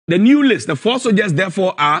the new list, the 4 soldiers,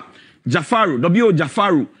 therefore, are Jafaru, W.O.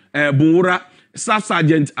 Jafaru, Buura, Staff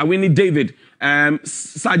Sergeant Awini David,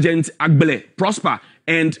 Sergeant Agbele Prosper,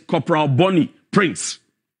 and Corporal Bonnie Prince.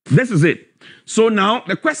 This is it. So now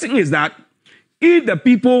the question is that if the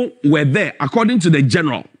people were there, according to the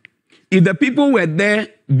general, if the people were there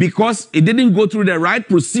because it didn't go through the right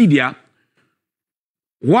procedure,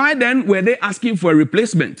 why then were they asking for a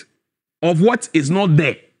replacement of what is not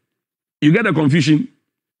there? You get the confusion?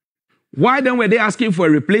 Why then were they asking for a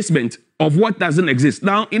replacement of what doesn't exist?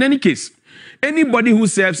 Now, in any case, anybody who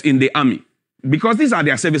serves in the army, because these are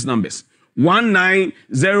their service numbers,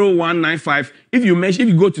 190195, if you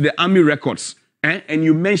go to the army records and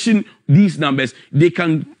you mention these numbers, they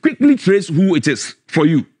can quickly trace who it is for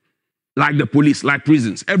you. Like the police, like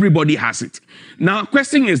prisons, everybody has it. Now,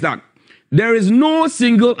 question is that there is no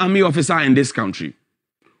single army officer in this country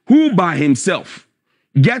who by himself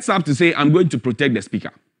gets up to say, I'm going to protect the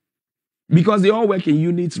speaker. Because they all work in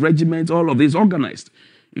units, regiments, all of this organized.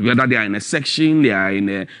 Whether they are in a section, they are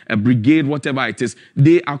in a brigade, whatever it is,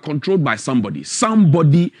 they are controlled by somebody.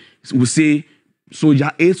 Somebody will say,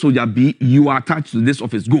 Soldier A, Soldier B, you are attached to this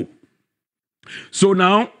office, go. So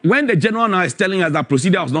now, when the general now is telling us that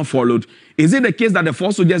procedure was not followed, is it the case that the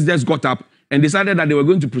 4 soldiers just got up and decided that they were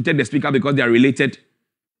going to protect the speaker because they are related?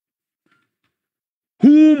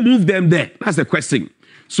 Who moved them there? That's the question.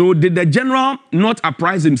 So did the general not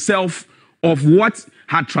apprise himself of what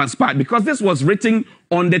had transpired? Because this was written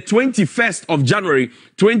on the 21st of January,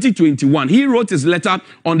 2021. He wrote his letter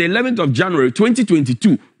on the 11th of January,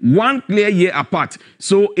 2022, 1 clear year apart.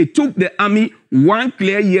 So it took the army 1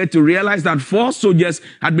 clear year to realize that 4 soldiers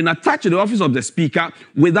had been attached to the office of the speaker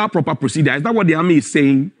without proper procedure. Is that what the army is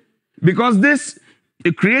saying? Because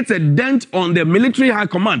it creates a dent on the military high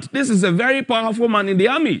command. This is a very powerful man in the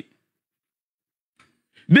army.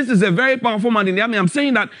 This is a very powerful man in the army. I'm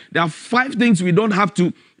saying that there are 5 things we don't have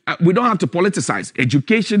to politicize: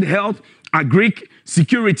 education, health, agric,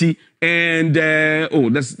 security, and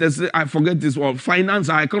I forget this one, finance,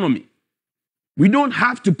 our economy. We don't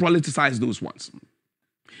have to politicize those ones.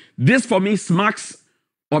 This for me smacks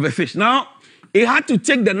of a fish. Now, it had to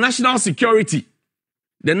take the National Security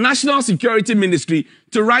Ministry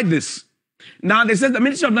to write this. Now, they said the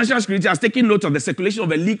Ministry of National Security has taken note of the circulation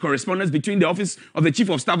of a leaked correspondence between the Office of the Chief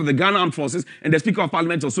of Staff of the Ghana Armed Forces and the Speaker of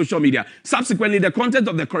Parliament on social media. Subsequently, the content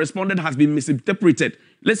of the correspondence has been misinterpreted.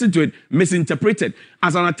 Listen to it, misinterpreted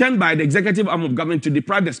as an attempt by the executive arm of government to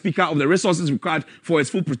deprive the Speaker of the resources required for his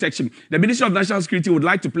full protection. The Ministry of National Security would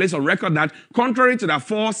like to place on record that, contrary to the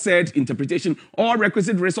aforesaid interpretation, all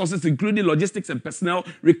requisite resources, including logistics and personnel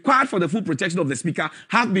required for the full protection of the Speaker,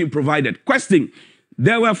 have been provided. Question: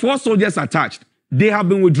 there were 4 soldiers attached. They have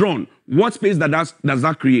been withdrawn. What space does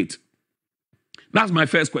that create? That's my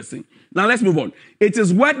first question. Now let's move on. It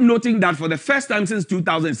is worth noting that for the first time since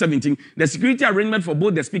 2017, the security arrangement for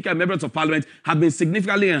both the Speaker and members of Parliament have been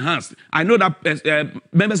significantly enhanced. I know that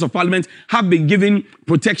members of Parliament have been given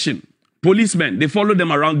protection. Policemen, they follow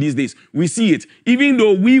them around these days. We see it. Even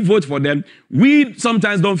though we vote for them, we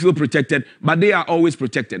sometimes don't feel protected, but they are always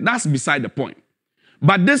protected. That's beside the point.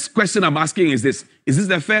 But this question I'm asking is this: is this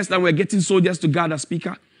the first time we're getting soldiers to guard a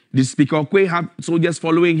speaker? Did Speaker Okwe have soldiers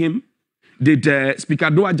following him? Did Speaker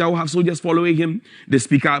Doa Jao have soldiers following him? The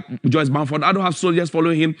Speaker Joyce Bamford Ado have soldiers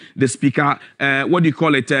following him? The Speaker,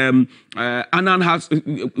 Annan has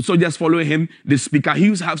soldiers following him? The Speaker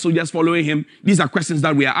Hughes have soldiers following him? These are questions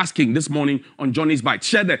that we are asking this morning on Johnny's Bite.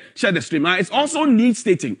 Share the stream. Now, it's also needs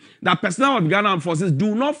stating that personnel of Ghana Armed Forces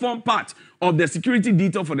do not form part of the security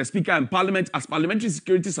detail for the Speaker and Parliament, as parliamentary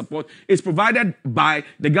security support is provided by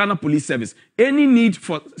the Ghana Police Service. Any need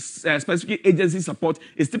for specific agency support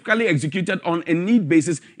is typically executed on a need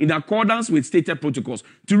basis in accordance with stated protocols.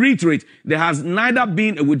 To reiterate, there has neither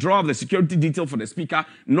been a withdrawal of the security detail for the Speaker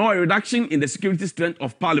nor a reduction in the security strength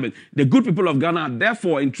of Parliament. The good people of Ghana are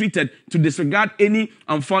therefore entreated to disregard any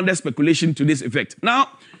unfounded speculation to this effect. Now,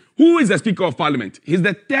 who is the Speaker of Parliament? He's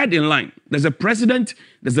the 3rd in line. There's a president,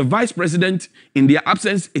 there's a vice president. In their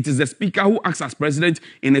absence, it is the Speaker who acts as president.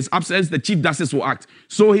 In his absence, the Chief Justice will act.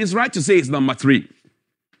 So his right to say is number 3.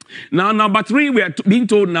 Now, number 3, we are being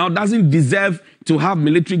told now, doesn't deserve to have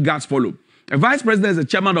military guards follow. A vice president is the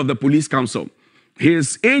chairman of the police council.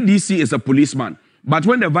 His ADC is a policeman. But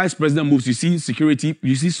when the vice president moves, you see security,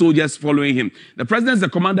 you see soldiers following him. The president is the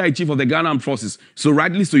commander-in-chief of the Ghana Armed Forces. So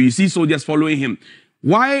rightly so, you see soldiers following him.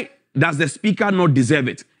 Why does the Speaker not deserve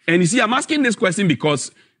it? And you see, I'm asking this question because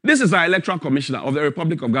this is our electoral commissioner of the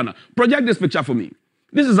Republic of Ghana. Project this picture for me.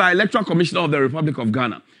 This is our electoral commissioner of the Republic of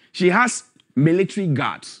Ghana. She has military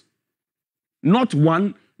guards. Not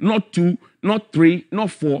 1, not 2, not 3,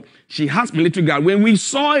 not 4. She has military guard. When we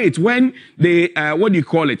saw it, when the, when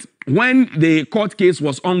the court case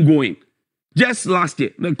was ongoing, just last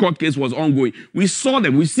year, the court case was ongoing. We saw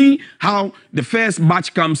them. We see how the first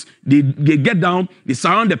batch comes. They get down, they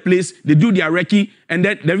surround the place, they do their recce, and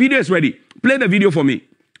then the video is ready. Play the video for me.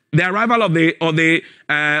 The arrival of the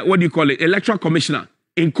electoral commissioner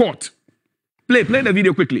in court. Play the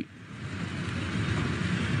video quickly.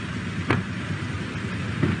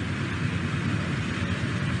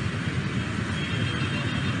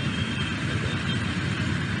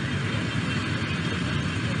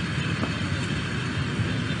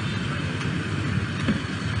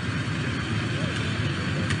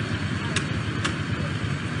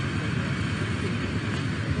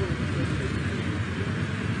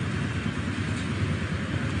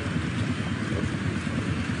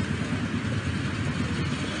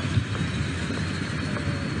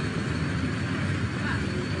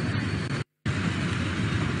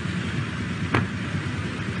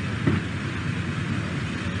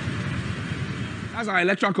 As our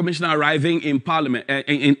electoral commissioner arriving in Parliament,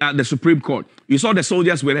 at the Supreme Court, you saw the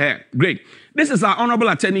soldiers with her. Great. This is our Honorable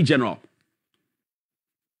Attorney General.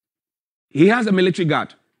 He has a military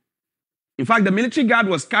guard. In fact, the military guard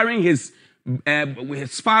was carrying his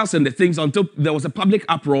files and the things until there was a public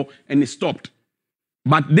uproar and it stopped.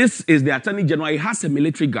 But this is the Attorney General. He has a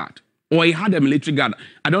military guard, or he had a military guard.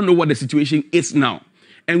 I don't know what the situation is now.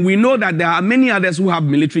 And we know that there are many others who have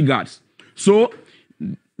military guards. So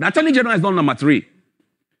the Attorney General is not number 3.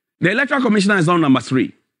 The Electoral Commissioner is not number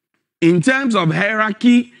 3. In terms of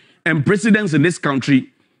hierarchy and precedence in this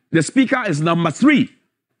country, the Speaker is number 3.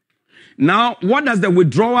 Now, what does the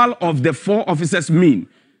withdrawal of the 4 officers mean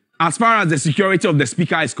as far as the security of the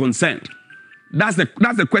Speaker is concerned? That's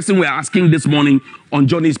the question we're asking this morning on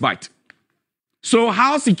Johnny's Bite. So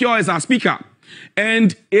how secure is our Speaker?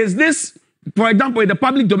 And is this, for example, in the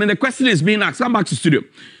public domain, the question is being asked. Come back to studio.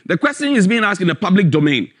 The question is being asked in the public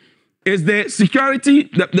domain. Is the security,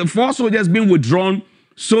 the 4 soldiers being withdrawn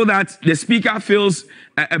so that the Speaker feels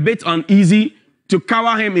a bit uneasy to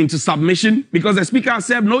cower him into submission? Because the Speaker has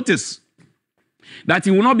served notice that he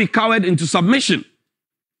will not be cowered into submission.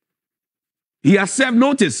 He has served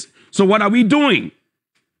notice. So what are we doing?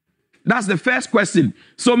 That's the first question.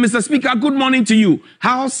 So, Mr. Speaker, good morning to you.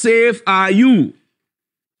 How safe are you?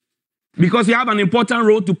 Because you have an important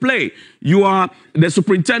role to play. You are the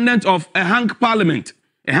superintendent of a hung parliament.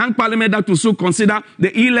 A hung parliament that will soon consider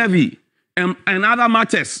the e-levy and other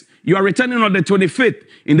matters. You are returning on the 25th.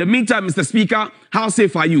 In the meantime, Mr. Speaker, how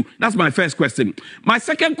safe are you? That's my first question. My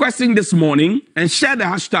second question this morning, and share the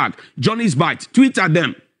hashtag, Johnny's Bite. Tweet at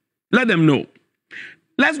them. Let them know.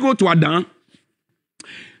 Let's go to Adan.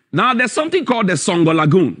 Now, there's something called the Songo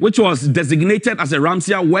Lagoon, which was designated as a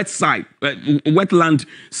Ramsar wetland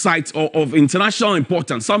site of international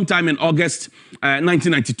importance sometime in August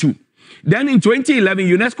 1992. Then in 2011,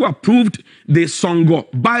 UNESCO approved the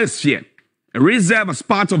Songo Biosphere, a reserve as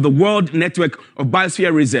part of the World Network of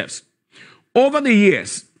Biosphere Reserves. Over the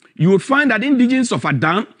years, you will find that indigenes of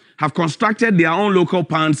Adan have constructed their own local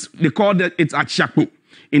ponds. They call it at Shakpo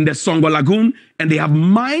in the Songo Lagoon, and they have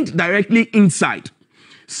mined directly inside.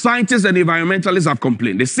 Scientists and environmentalists have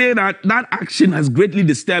complained. They say that that action has greatly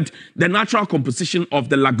disturbed the natural composition of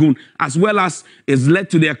the lagoon, as well as has led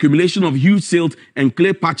to the accumulation of huge silt and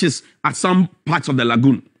clay patches at some parts of the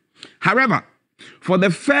lagoon. However, for the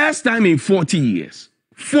first time in 40 years,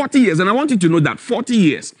 and I want you to know that 40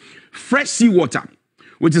 years, fresh seawater,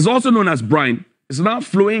 which is also known as brine, is now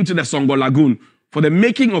flowing into the Songo Lagoon for the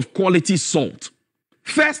making of quality salt.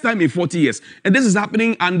 First time in 40 years. And this is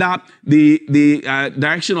happening under the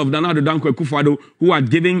direction of Nana Addo Dankwa Akufo-Addo, who had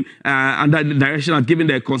given, under the direction, had given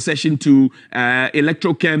the concession to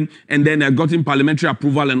Electrochem, and then gotten parliamentary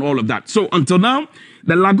approval and all of that. So until now,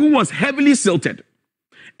 the lagoon was heavily silted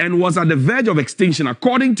and was at the verge of extinction.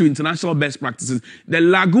 According to international best practices, the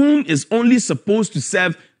lagoon is only supposed to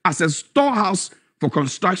serve as a storehouse for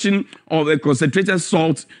construction of a concentrated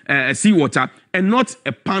salt seawater and not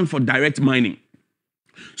a pond for direct mining.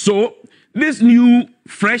 So this new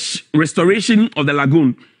fresh restoration of the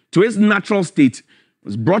lagoon to its natural state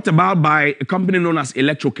was brought about by a company known as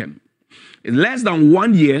Electrochem. In less than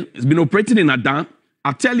 1 year, it's been operating in Adan.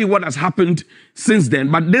 I'll tell you what has happened since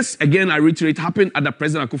then. But this, again, I reiterate, happened under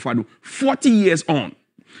President Akufo-Addo 40 years on.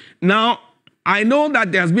 Now, I know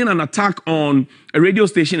that there has been an attack on a radio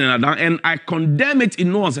station in Adan, and I condemn it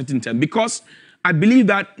in no uncertain term because I believe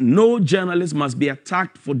that no journalist must be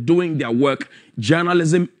attacked for doing their work.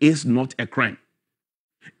 Journalism is not a crime.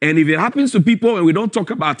 And if it happens to people and we don't talk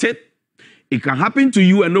about it, it can happen to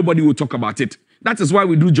you and nobody will talk about it. That is why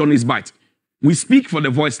we do Johnny's Bite. We speak for the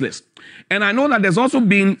voiceless. And I know that there's also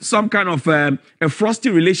been some kind of a frosty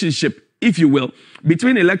relationship, if you will,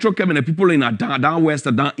 between Electrochem and the people in Adan, down west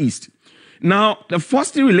and down east. Now, the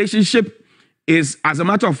frosty relationship is, as a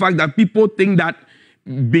matter of fact, that people think that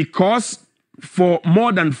because for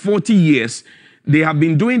more than 40 years, they have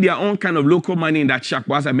been doing their own kind of local mining in that shack,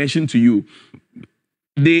 as I mentioned to you,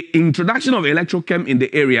 the introduction of Electrochem in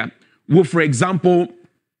the area will, for example,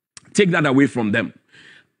 take that away from them.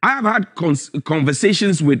 I have had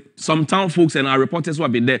conversations with some town folks and our reporters who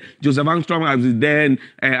have been there. Joseph Armstrong has been there, and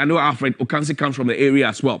I know Alfred Okansi comes from the area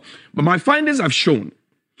as well. But my findings have shown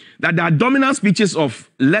that there are dominant species of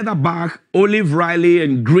leatherback, olive riley,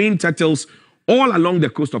 and green turtles all along the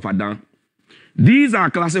coast of Adan. These are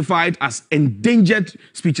classified as endangered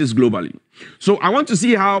species globally. So I want to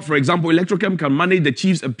see how, for example, Electrochem can manage the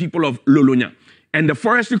chiefs and people of Lolonia and the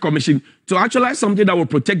Forestry Commission to actualize something that will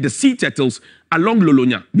protect the sea turtles along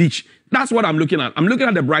Lolonia Beach. That's what I'm looking at. I'm looking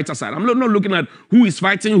at the brighter side. I'm not looking at who is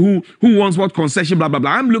fighting, who wants what concession, blah, blah,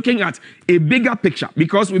 blah. I'm looking at a bigger picture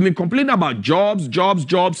because we've been complaining about jobs,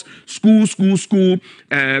 school,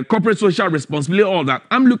 corporate social responsibility, all that.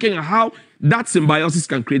 I'm looking at how that symbiosis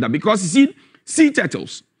can create that because, you see, sea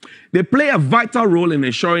turtles, they play a vital role in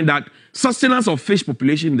ensuring that sustenance of fish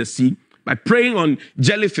population in the sea by preying on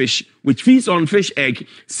jellyfish, which feeds on fish egg.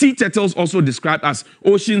 Sea turtles also described as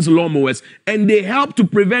ocean's lawnmowers, and they help to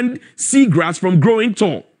prevent seagrass from growing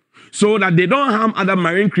tall so that they don't harm other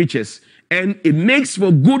marine creatures, and it makes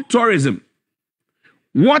for good tourism.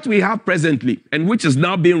 What we have presently, and which is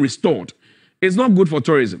now being restored, is not good for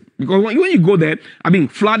tourism because when you go there, I mean,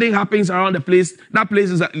 flooding happens around the place. That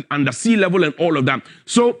place is under sea level and all of that.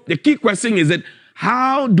 So the key question is that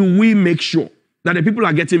how do we make sure that the people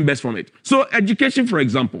are getting best from it? So education, for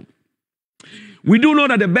example, we do know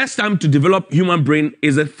that the best time to develop human brain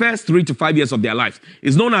is the first 3 to 5 years of their life.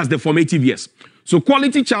 It's known as the formative years. So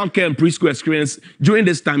quality childcare and preschool experience during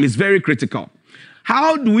this time is very critical.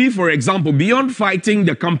 How do we, for example, beyond fighting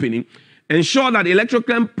the company, ensure that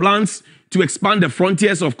Electrochem plans to expand the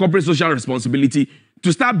frontiers of corporate social responsibility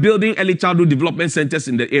to start building early childhood development centers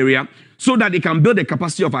in the area so that it can build the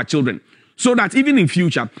capacity of our children? So that even in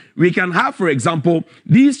future, we can have, for example,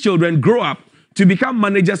 these children grow up to become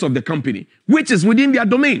managers of the company, which is within their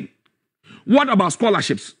domain. What about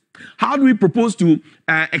scholarships? How do we propose to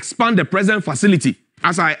expand the present facility,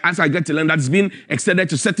 as I get to learn, that's been extended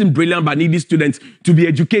to certain brilliant but needy students to be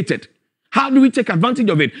educated? How do we take advantage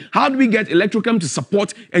of it? How do we get Electrochem to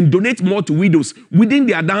support and donate more to widows within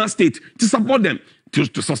the Adan state to support them?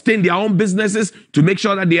 To sustain their own businesses, to make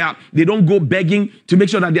sure that they don't go begging, to make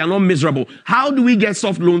sure that they are not miserable. How do we get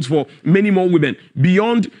soft loans for many more women?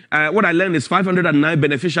 Beyond what I learned is 509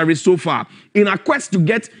 beneficiaries so far in a quest to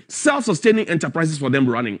get self-sustaining enterprises for them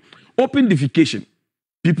running. Open defecation.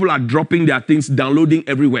 People are dropping their things, downloading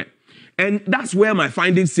everywhere. And that's where my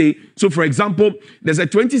findings say, so for example, there's a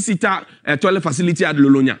 20-seater toilet facility at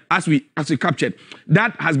Lolonia, as we captured.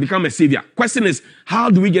 That has become a savior. Question is,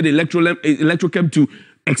 how do we get Electrochem to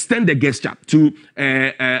extend the gesture to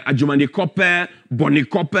Ajumani Kope, Boni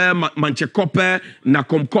Kope, Manche Kope,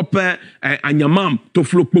 Nakom Kope, Anyamam,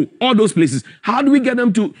 Toflopo, all those places? How do we get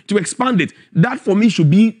them to expand it? That for me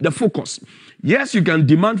should be the focus. Yes, you can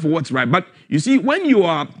demand for what's right, but you see, when you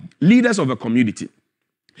are leaders of a community,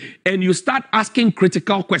 and you start asking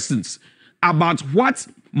critical questions about what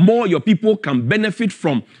more your people can benefit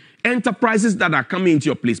from enterprises that are coming into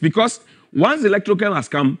your place. Because once Electrochem has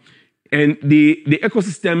come and the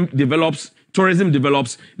ecosystem develops, tourism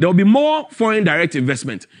develops, there will be more foreign direct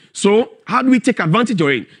investment. So how do we take advantage of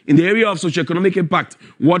it? In the area of socioeconomic impact,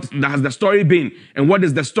 what has the story been? And what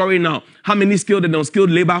is the story now? How many skilled and unskilled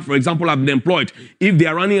labor, for example, have been employed? If they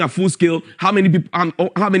are running a full scale, how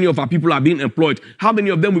many of our people are being employed? How many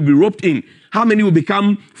of them will be roped in? How many will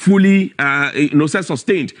become fully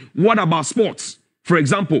self-sustained? What about sports? For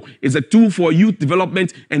example, it's a tool for youth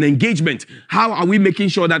development and engagement. How are we making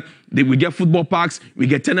sure that we get football parks, we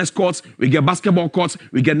get tennis courts, we get basketball courts,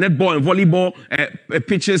 we get netball and volleyball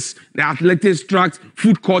pitches, the athletics tracks,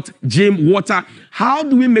 food court, gym, water? How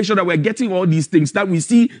do we make sure that we're getting all these things that we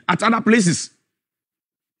see at other places?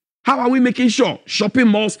 How are we making sure? Shopping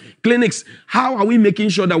malls, clinics, how are we making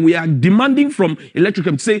sure that we are demanding from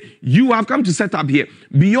Electrochem to say, you have come to set up here,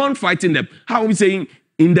 beyond fighting them? How are we saying,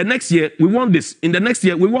 in the next year, we want this. In the next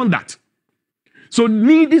year, we want that. So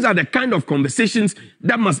these are the kind of conversations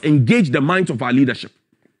that must engage the minds of our leadership.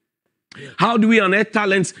 How do we unearth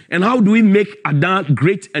talents and how do we make Adan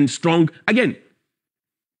great and strong again?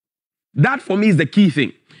 That for me is the key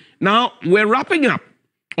thing. Now, we're wrapping up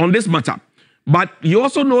on this matter, but you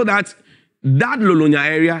also know that Lolonia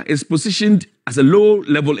area is positioned as a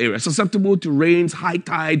low-level area, susceptible to rains, high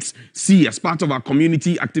tides, sea as part of our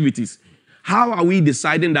community activities. How are we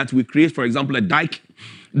deciding that we create, for example, a dike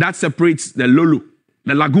that separates the Lolo,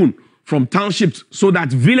 the lagoon, from townships so that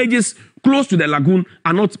villages close to the lagoon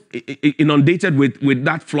are not inundated with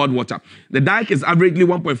that flood water? The dike is averagely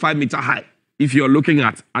 1.5 meter high if you're looking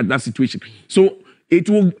at that situation. So it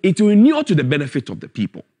will inure to the benefit of the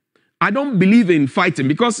people. I don't believe in fighting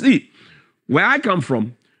because, see, where I come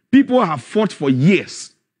from, people have fought for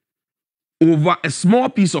years over a small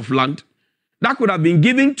piece of land that could have been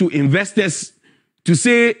given to investors to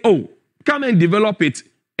say, oh, come and develop it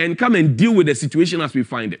and come and deal with the situation as we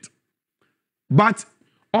find it. But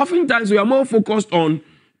oftentimes we are more focused on,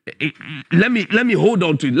 let me hold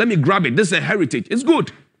on to it, let me grab it. This is a heritage. It's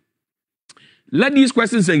good. Let these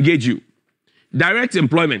questions engage you. Direct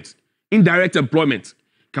employment, indirect employment.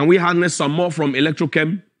 Can we harness some more from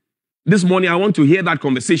electrochem? This morning, I want to hear that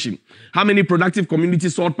conversation. How many productive community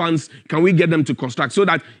salt pans can we get them to construct so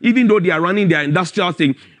that even though they are running their industrial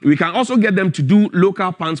thing, we can also get them to do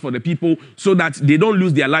local pans for the people so that they don't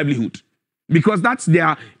lose their livelihood? Because that's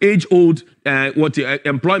their age-old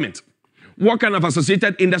employment. What kind of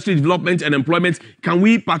associated industry development and employment can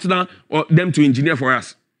we partner them to engineer for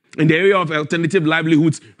us? In the area of alternative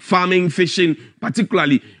livelihoods, farming, fishing,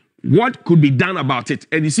 particularly, what could be done about it?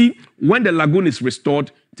 And you see, when the lagoon is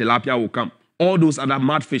restored, tilapia will come. All those other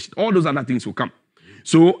mudfish, all those other things will come.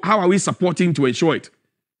 So how are we supporting to ensure it?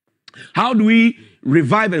 How do we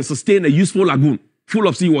revive and sustain a useful lagoon full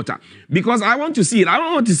of seawater? Because I want to see it. I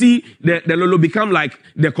don't want to see the Lolo become like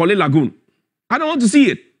the Kole Lagoon. I don't want to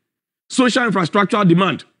see it. Social infrastructural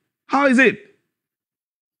demand. How is it?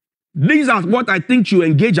 These are what I think should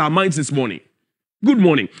engage our minds this morning. Good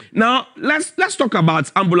morning. Now, let's talk about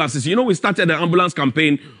ambulances. You know, we started an ambulance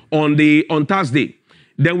campaign on Thursday.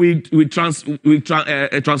 Then we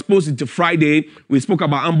transposed it to Friday. We spoke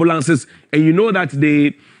about ambulances. And you know that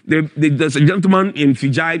there's a gentleman in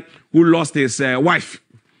Fiji who lost his wife.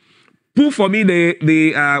 Pull for me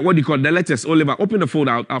the letters, Oliver. Open the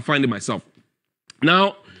folder, I'll find it myself.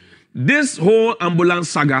 Now, this whole ambulance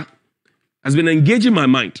saga has been engaging my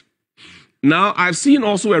mind. Now, I've seen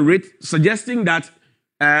also a writ suggesting that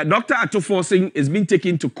Dr. Atufo Singh is being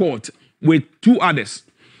taken to court with two others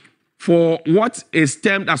for what is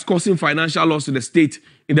termed as causing financial loss to the state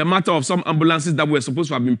in the matter of some ambulances that were supposed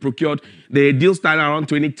to have been procured. The deal started around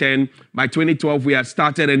 2010. By 2012, we had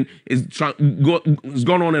started and it's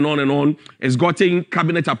gone on and on and on. It's gotten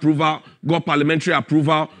cabinet approval, got parliamentary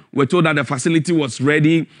approval. We're told that the facility was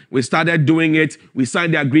ready. We started doing it. We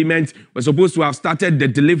signed the agreement. We're supposed to have started the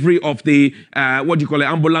delivery of the,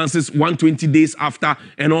 ambulances 120 days after,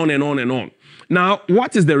 and on and on and on. Now,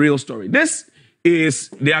 what is the real story? This is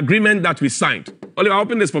the agreement that we signed. Oliver,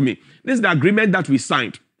 open this for me. This is the agreement that we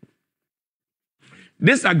signed.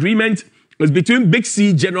 This agreement is between Big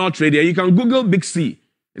C General Trading. You can Google Big C.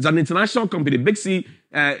 It's an international company, Big C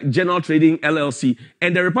General Trading LLC,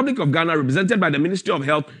 and the Republic of Ghana, represented by the Ministry of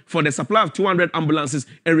Health, for the supply of 200 ambulances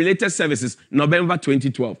and related services, November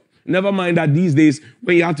 2012. Never mind that these days,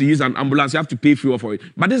 when you have to use an ambulance, you have to pay fuel for it.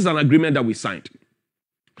 But this is an agreement that we signed.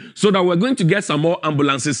 So that we're going to get some more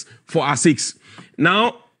ambulances for our sakes.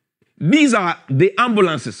 Now, these are the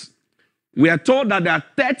ambulances. We are told that there are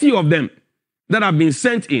 30 of them that have been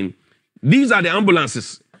sent in. These are the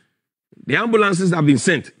ambulances. The ambulances that have been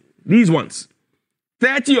sent. These ones.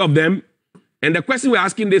 30 of them. And the question we're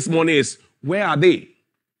asking this morning is, where are they?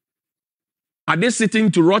 Are they sitting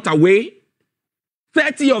to rot away?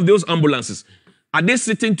 30 of those ambulances. Are they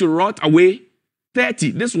sitting to rot away?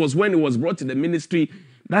 30. This was when it was brought to the ministry.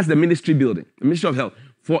 That's the ministry building, the Ministry of Health,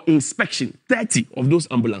 for inspection. 30 of those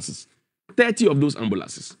ambulances. 30 of those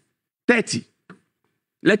ambulances. 30.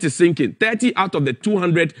 Let it sink in. 30 out of the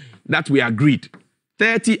 200 that we agreed.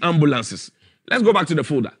 30 ambulances. Let's go back to the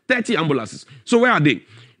folder. 30 ambulances. So where are they?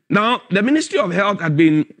 Now, the Ministry of Health had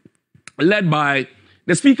been led by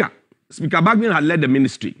the Speaker. Speaker GBAGBIN had led the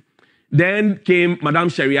ministry. Then came Madame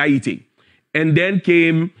Sharia Ite. And then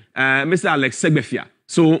came Mr. Alex Segbefia.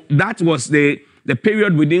 So that was the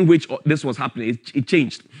period within which this was happening. It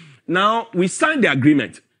changed. Now, we signed the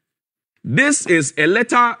agreement. This is a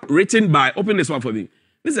letter written by, open this one for me.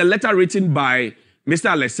 This is a letter written by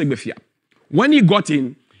Mr. Alex Segbefia. When he got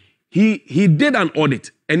in, he did an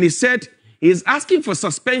audit, and he said he's asking for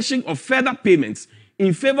suspension of further payments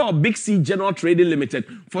in favor of Big C General Trading Limited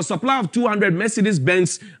for supply of 200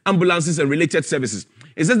 Mercedes-Benz ambulances and related services.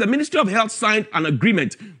 It says the Ministry of Health signed an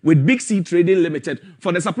agreement with Big C Trading Limited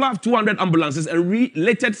for the supply of 200 ambulances and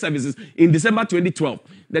related services in December 2012.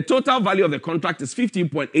 The total value of the contract is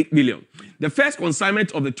 15.8 million. The first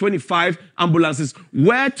consignment of the 25 ambulances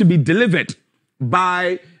were to be delivered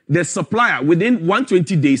by the supplier within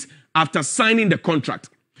 120 days after signing the contract.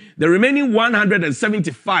 The remaining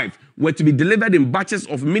 175 were to be delivered in batches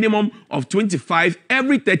of minimum of 25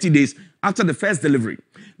 every 30 days after the first delivery.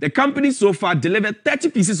 The company so far delivered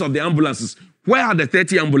 30 pieces of the ambulances. Where are the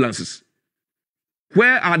 30 ambulances?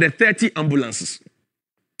 Where are the 30 ambulances?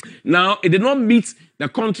 Now, it did not meet the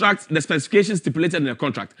contract, the specifications stipulated in the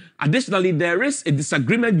contract. Additionally, there is a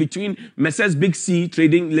disagreement between Messrs. Big C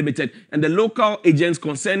Trading Limited and the local agents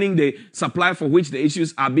concerning the supply for which the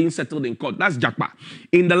issues are being settled in court. That's JAGBA.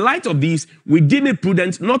 In the light of these, we deem it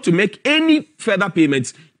prudent not to make any further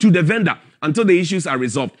payments to the vendor until the issues are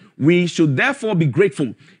resolved. We should therefore be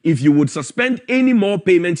grateful if you would suspend any more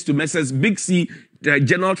payments to Messrs. Big C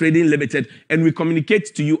General Trading Limited, and we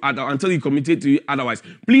communicate to you until you communicate to you otherwise.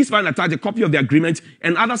 Please find attached a copy of the agreement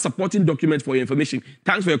and other supporting documents for your information.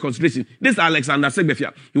 Thanks for your consideration. This is Alexander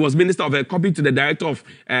Segbefia. He was Minister of Copy to the Director of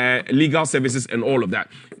Legal Services and all of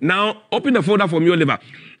that. Now, open the folder for me, Oliver.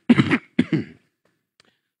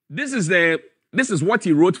 This is what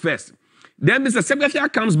he wrote first. Then Mr.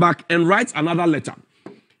 Segbefia comes back and writes another letter.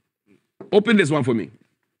 Open this one for me.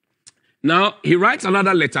 Now, he writes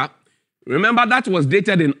another letter. Remember, that was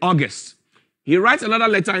dated in August. He writes another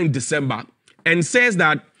letter in December and says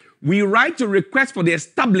that we write to request for the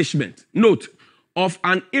establishment, note, of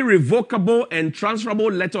an irrevocable and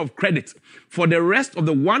transferable letter of credit for the rest of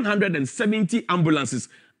the 170 ambulances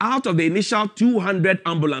out of the initial 200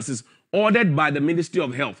 ambulances ordered by the Ministry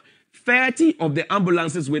of Health. 30 of the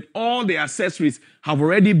ambulances with all the accessories have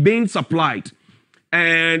already been supplied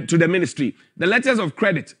to the ministry. The letters of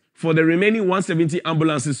credit for the remaining 170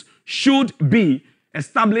 ambulances should be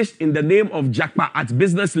established in the name of JAGBA at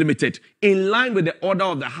Business Limited, in line with the order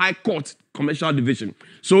of the High Court Commercial Division.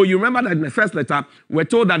 So you remember that in the first letter, we're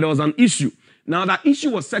told that there was an issue. Now, that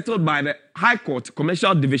issue was settled by the High Court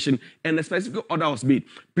Commercial Division, and a specific order was made.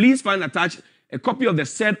 Please find attached a copy of the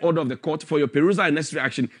said order of the court for your perusal and necessary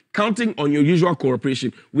action, counting on your usual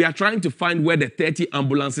cooperation. We are trying to find where the 30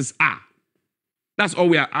 ambulances are. That's all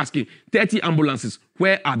we are asking. 30 ambulances,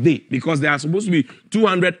 where are they? Because there are supposed to be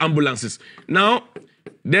 200 ambulances. Now,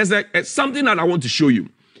 there's something that I want to show you.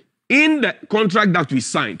 In the contract that we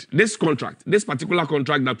signed, this particular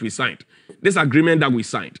contract that we signed, this agreement that we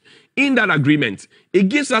signed, in that agreement, it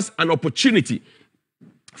gives us an opportunity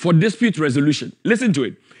for dispute resolution. Listen to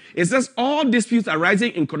it. It says, all disputes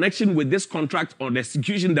arising in connection with this contract or the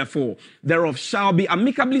execution thereof shall be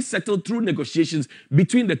amicably settled through negotiations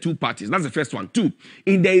between the two parties. That's the first one. 2,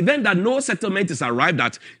 in the event that no settlement is arrived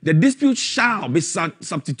at, the dispute shall be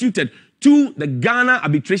substituted to the Ghana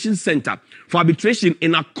Arbitration Center for arbitration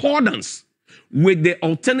in accordance with the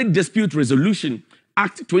Alternate Dispute Resolution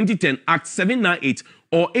Act 2010, Act 798,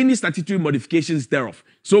 or any statutory modifications thereof.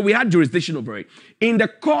 So we had jurisdiction over it. In the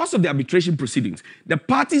course of the arbitration proceedings, the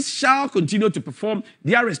parties shall continue to perform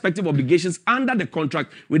their respective obligations under the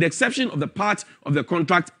contract, with the exception of the part of the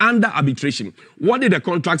contract under arbitration. What did the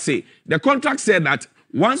contract say? The contract said that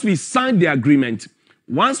once we signed the agreement,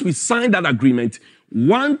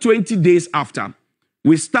 120 days after,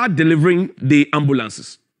 we start delivering the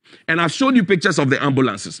ambulances. And I've showed you pictures of the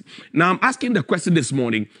ambulances. Now, I'm asking the question this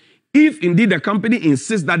morning, if indeed the company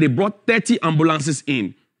insists that they brought 30 ambulances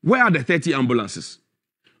in, where are the 30 ambulances?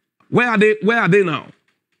 Where are they now?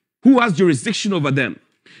 Who has jurisdiction over them?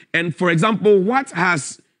 And for example, what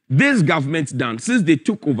has this government done since they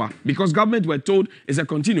took over? Because government, we're told, is a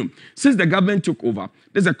continuum. Since the government took over,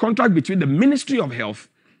 there's a contract between the Ministry of Health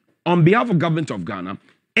on behalf of Government of Ghana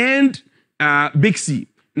and Big C.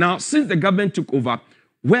 Now, since the government took over,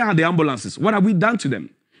 where are the ambulances? What have we done to them?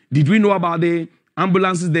 Did we know about the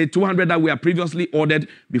ambulances, the 200 that we had previously ordered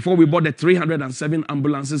before we bought the 307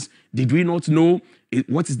 ambulances? Did we not know?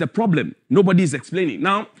 What is the problem? Nobody is explaining.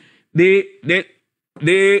 Now, they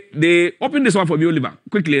open this one for me, Oliver,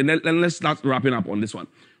 quickly, and then let's start wrapping up on this one.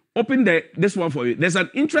 Open this one for you. There's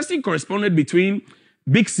an interesting correspondence between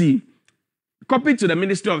Big C, copied to the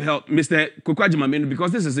Ministry of Health, Mr. Kwakwa,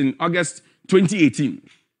 because this is in August 2018.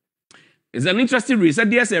 It's an interesting read. It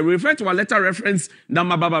said, yes, sir, we refer to our letter reference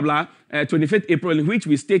number, 25th April, in which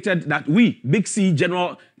we stated that we, Big C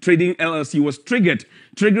General Trading LLC, was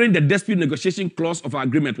triggering the dispute negotiation clause of our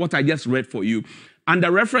agreement, what I just read for you. And the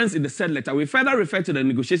reference in the said letter, we further refer to the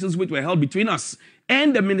negotiations which were held between us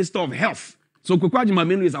and the Minister of Health. So Kwakwa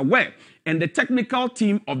Jimamenu is aware, and the technical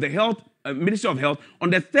team of the Ministry of Health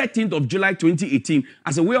on the 13th of July 2018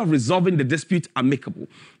 as a way of resolving the dispute amicable.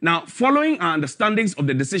 Now, following our understandings of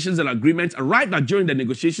the decisions and agreements arrived at during the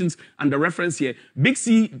negotiations and the reference here, Big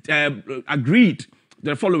C agreed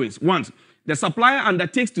the following. 1, the supplier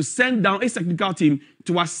undertakes to send down a technical team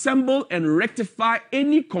to assemble and rectify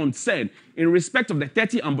any concern in respect of the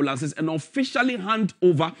 30 ambulances and officially hand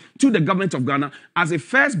over to the government of Ghana as a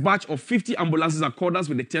first batch of 50 ambulances in accordance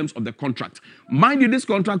with the terms of the contract. Mind you, this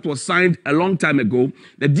contract was signed a long time ago.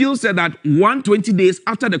 The deal said that 120 days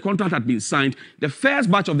after the contract had been signed, the first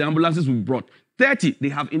batch of the ambulances will be brought. 30, they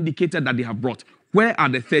have indicated that they have brought. Where are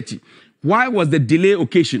the 30? Why was the delay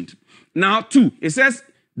occasioned? Now, 2, it says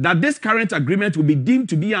that this current agreement will be deemed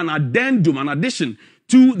to be an addendum, an addition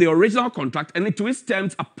to the original contract, and to its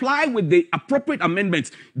terms apply with the appropriate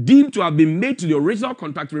amendments deemed to have been made to the original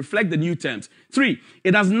contract to reflect the new terms. 3,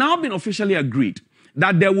 it has now been officially agreed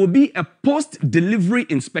that there will be a post-delivery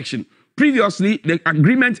inspection. Previously, the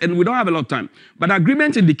agreement, and we don't have a lot of time, but the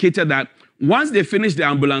agreement indicated that once they finish the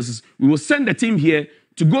ambulances, we will send the team here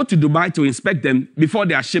to go to Dubai to inspect them before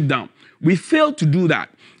they are shipped down. We failed to do that.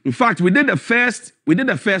 In fact, we did the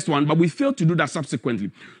first one, but we failed to do that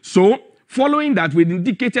subsequently. So, following that, we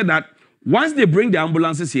indicated that once they bring the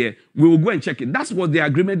ambulances here, we will go and check it. That's what the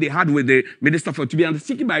agreement they had with the Minister for to be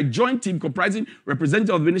undertaken by a joint team comprising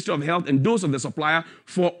representatives of the Ministry of Health and those of the supplier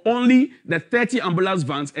for only the 30 ambulance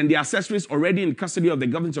vans and the accessories already in custody of the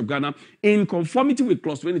government of Ghana in conformity with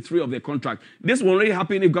clause 23 of the contract. This will only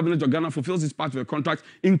happen if government of Ghana fulfills its part of the contract,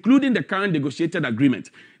 including the current negotiated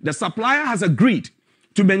agreement. The supplier has agreed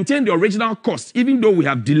to maintain the original cost, even though we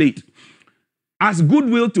have delayed, as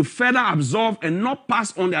goodwill to further absorb and not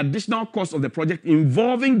pass on the additional cost of the project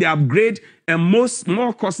involving the upgrade and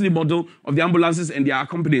more costly model of the ambulances and their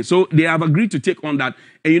accompanying. So they have agreed to take on that.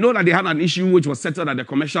 And you know that they had an issue which was settled at the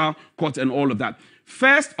commercial court and all of that.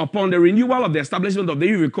 First, upon the renewal of the establishment of the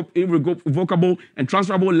irrevocable and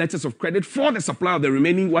transferable letters of credit for the supply of the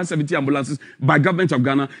remaining 170 ambulances by government of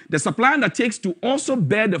Ghana, the supplier undertakes to also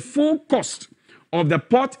bear the full cost of the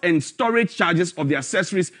port and storage charges of the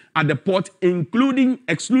accessories at the port,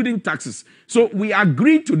 excluding taxes. So we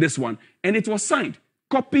agreed to this one, and it was signed,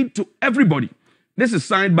 copied to everybody. This is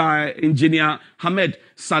signed by Engineer Hamed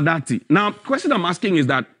Sadati. Now, the question I'm asking is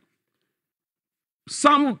that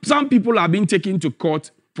some people are being taken to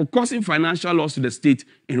court for causing financial loss to the state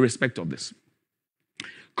in respect of this.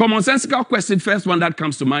 Commonsensical question, first one that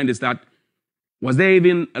comes to mind is that, was there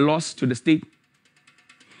even a loss to the state?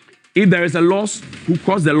 If there is a loss, who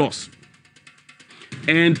caused the loss?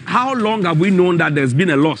 And how long have we known that there's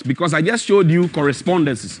been a loss? Because I just showed you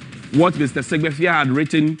correspondences, what Mr. Segbefia had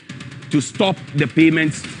written to stop the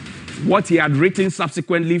payments, what he had written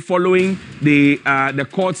subsequently following the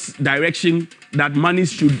court's direction that money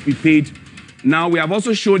should be paid. Now, we have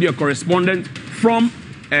also showed you a correspondent from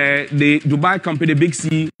the Dubai company, Big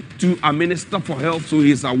C, to a Minister for Health, so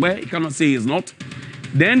he is aware. He cannot say he is not.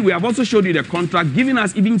 Then we have also showed you the contract, giving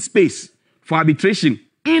us even space for arbitration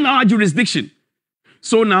in our jurisdiction.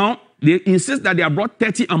 So now, they insist that they have brought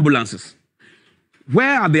 30 ambulances.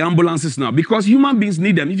 Where are the ambulances now? Because human beings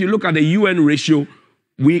need them. If you look at the UN ratio,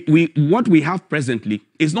 what we have presently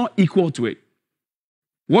is not equal to it.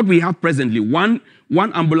 What we have presently, one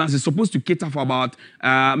ambulance is supposed to cater for about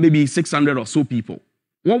maybe 600 or so people.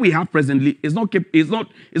 What we have presently is not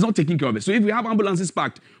taking care of it. So if we have ambulances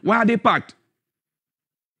parked, why are they parked?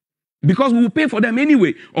 Because we will pay for them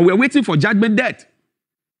anyway, or we're waiting for judgment debt.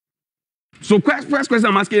 So first question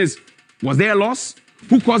I'm asking is, was there a loss?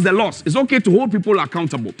 Who caused the loss? It's okay to hold people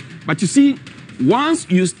accountable. But you see, once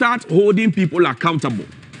you start holding people accountable,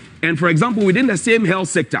 and for example, within the same health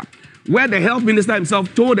sector, where the health minister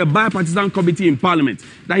himself told a bipartisan committee in parliament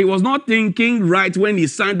that he was not thinking right when he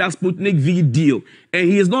signed that Sputnik V deal, and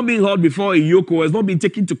he is not being held before a YOCO, has not been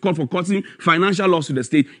taken to court for causing financial loss to the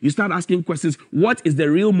state, you start asking questions. What is the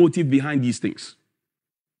real motive behind these things?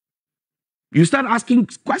 You start asking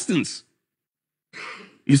questions.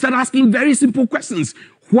 You start asking very simple questions.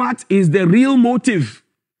 What is the real motive?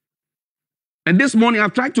 And this morning,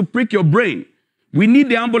 I've tried to prick your brain. We need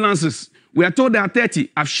the ambulances. We are told there are 30.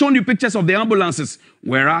 I've shown you pictures of the ambulances.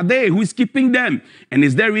 Where are they? Who is keeping them? And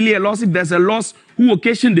is there really a loss? If there's a loss, who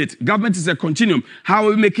occasioned it? Government is a continuum. How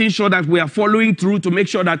are we making sure that we are following through to make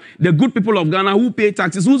sure that the good people of Ghana who pay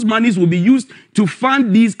taxes, whose monies will be used to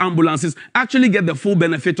fund these ambulances, actually get the full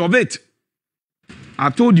benefit of it?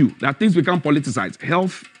 I've told you that things become politicized.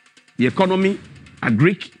 Health, the economy,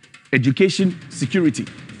 agric, education, security.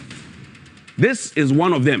 This is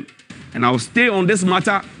one of them. And I'll stay on this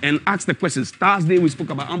matter and ask the questions. Thursday, we spoke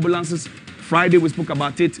about ambulances. Friday, we spoke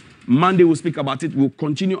about it. Monday, we'll speak about it. We'll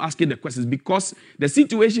continue asking the questions because the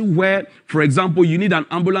situation where, for example, you need an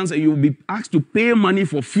ambulance and you'll be asked to pay money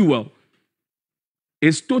for fuel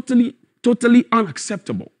is totally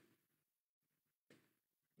unacceptable.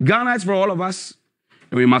 Ghana is for all of us,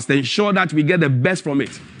 and we must ensure that we get the best from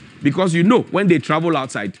it. Because you know, when they travel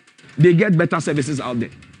outside, they get better services out there.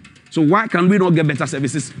 So why can we not get better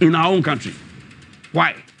services in our own country?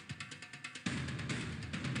 Why?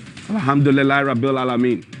 Alhamdulillah Rabbil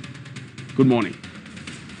Alameen. Good morning.